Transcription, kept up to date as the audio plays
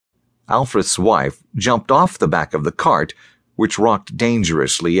Alfred's wife jumped off the back of the cart, which rocked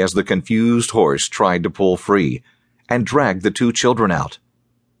dangerously as the confused horse tried to pull free, and dragged the two children out.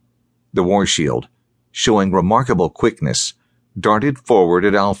 The war shield, showing remarkable quickness, darted forward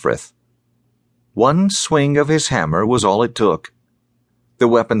at Alfred. One swing of his hammer was all it took. The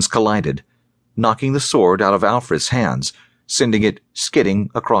weapons collided, knocking the sword out of Alfred's hands, sending it skidding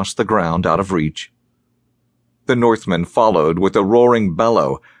across the ground out of reach. The Northman followed with a roaring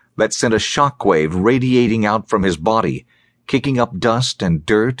bellow that sent a shockwave radiating out from his body, kicking up dust and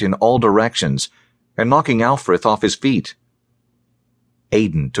dirt in all directions, and knocking Alfred off his feet.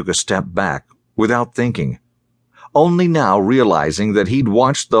 Aidan took a step back, without thinking, only now realizing that he'd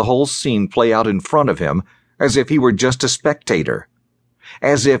watched the whole scene play out in front of him as if he were just a spectator,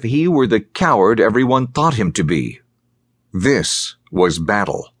 as if he were the coward everyone thought him to be. This was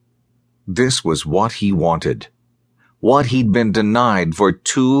battle. This was what he wanted, what he'd been denied for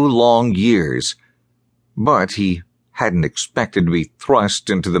 2 long years. But he hadn't expected to be thrust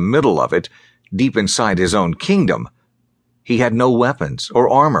into the middle of it, deep inside his own kingdom. He had no weapons or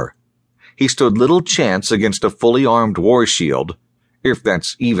armor. He stood little chance against a fully armed war shield, if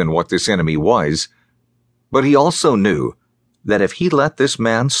that's even what this enemy was. But he also knew that if he let this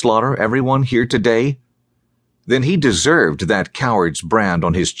man slaughter everyone here today, then he deserved that coward's brand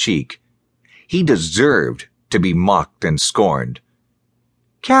on his cheek. He deserved to be mocked and scorned.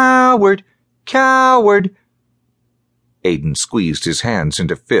 "Coward! Coward!" Aidan squeezed his hands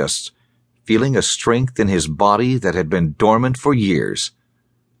into fists, feeling a strength in his body that had been dormant for years.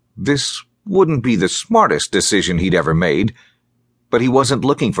 This wouldn't be the smartest decision he'd ever made, but he wasn't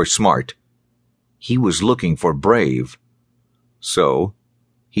looking for smart. He was looking for brave. So,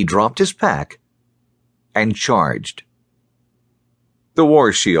 he dropped his pack and charged. The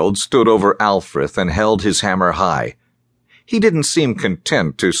war shield stood over Alfred and held his hammer high. He didn't seem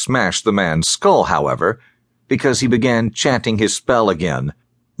content to smash the man's skull, however, because he began chanting his spell again,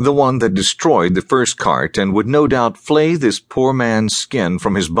 the one that destroyed the first cart and would no doubt flay this poor man's skin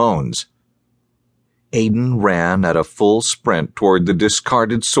from his bones. Aidan ran at a full sprint toward the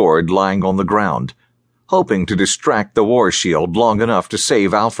discarded sword lying on the ground, hoping to distract the war shield long enough to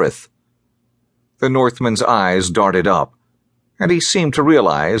save Alfred. The Northman's eyes darted up, and he seemed to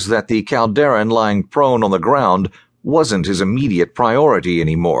realize that the Calderan lying prone on the ground wasn't his immediate priority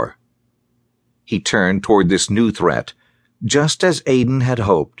anymore. He turned toward this new threat, just as Aidan had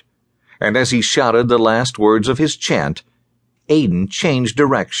hoped, and as he shouted the last words of his chant, Aidan changed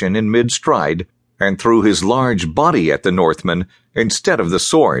direction in mid-stride and threw his large body at the Northman instead of the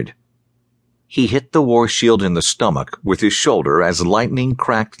sword. He hit the war shield in the stomach with his shoulder as lightning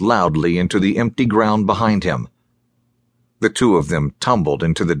cracked loudly into the empty ground behind him. The two of them tumbled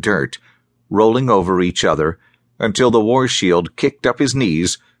into the dirt, rolling over each other until the war shield kicked up his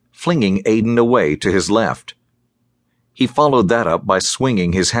knees, flinging Aidan away to his left. He followed that up by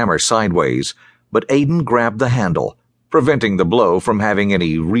swinging his hammer sideways, but Aidan grabbed the handle, preventing the blow from having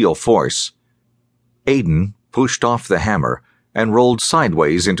any real force. Aidan pushed off the hammer and rolled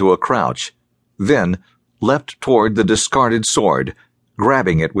sideways into a crouch, then leapt toward the discarded sword,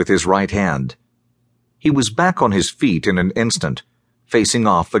 grabbing it with his right hand. He was back on his feet in an instant, facing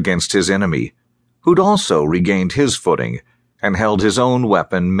off against his enemy, who'd also regained his footing and held his own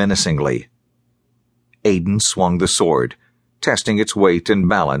weapon menacingly. Aidan swung the sword, testing its weight and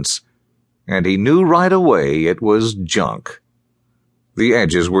balance, and he knew right away it was junk. The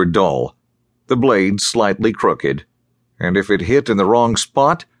edges were dull, the blade slightly crooked, and if it hit in the wrong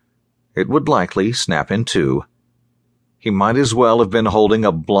spot, it would likely snap in two. He might as well have been holding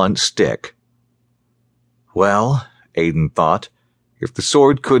a blunt stick. Well, Aidan thought, if the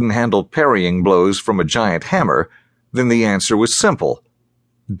sword couldn't handle parrying blows from a giant hammer, then the answer was simple.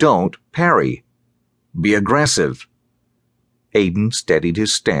 Don't parry. Be aggressive. Aidan steadied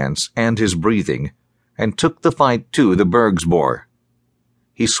his stance and his breathing, and took the fight to the Bergsboar.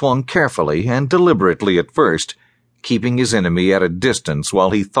 He swung carefully and deliberately at first, keeping his enemy at a distance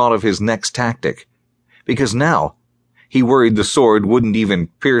while he thought of his next tactic, because now he worried the sword wouldn't even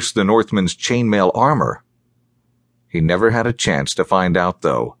pierce the Northman's chainmail armor. He never had a chance to find out,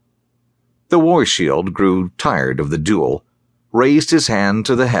 though. The war shield grew tired of the duel, raised his hand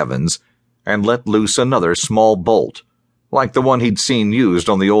to the heavens, and let loose another small bolt, like the one he'd seen used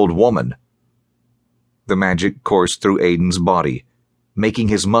on the old woman. The magic coursed through Aidan's body, making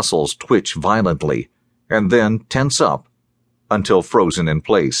his muscles twitch violently, and then tense up, until frozen in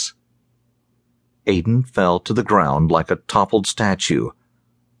place. Aidan fell to the ground like a toppled statue,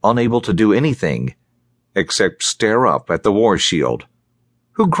 unable to do anything except stare up at the war shield,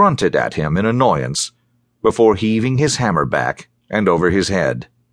 who grunted at him in annoyance before heaving his hammer back and over his head.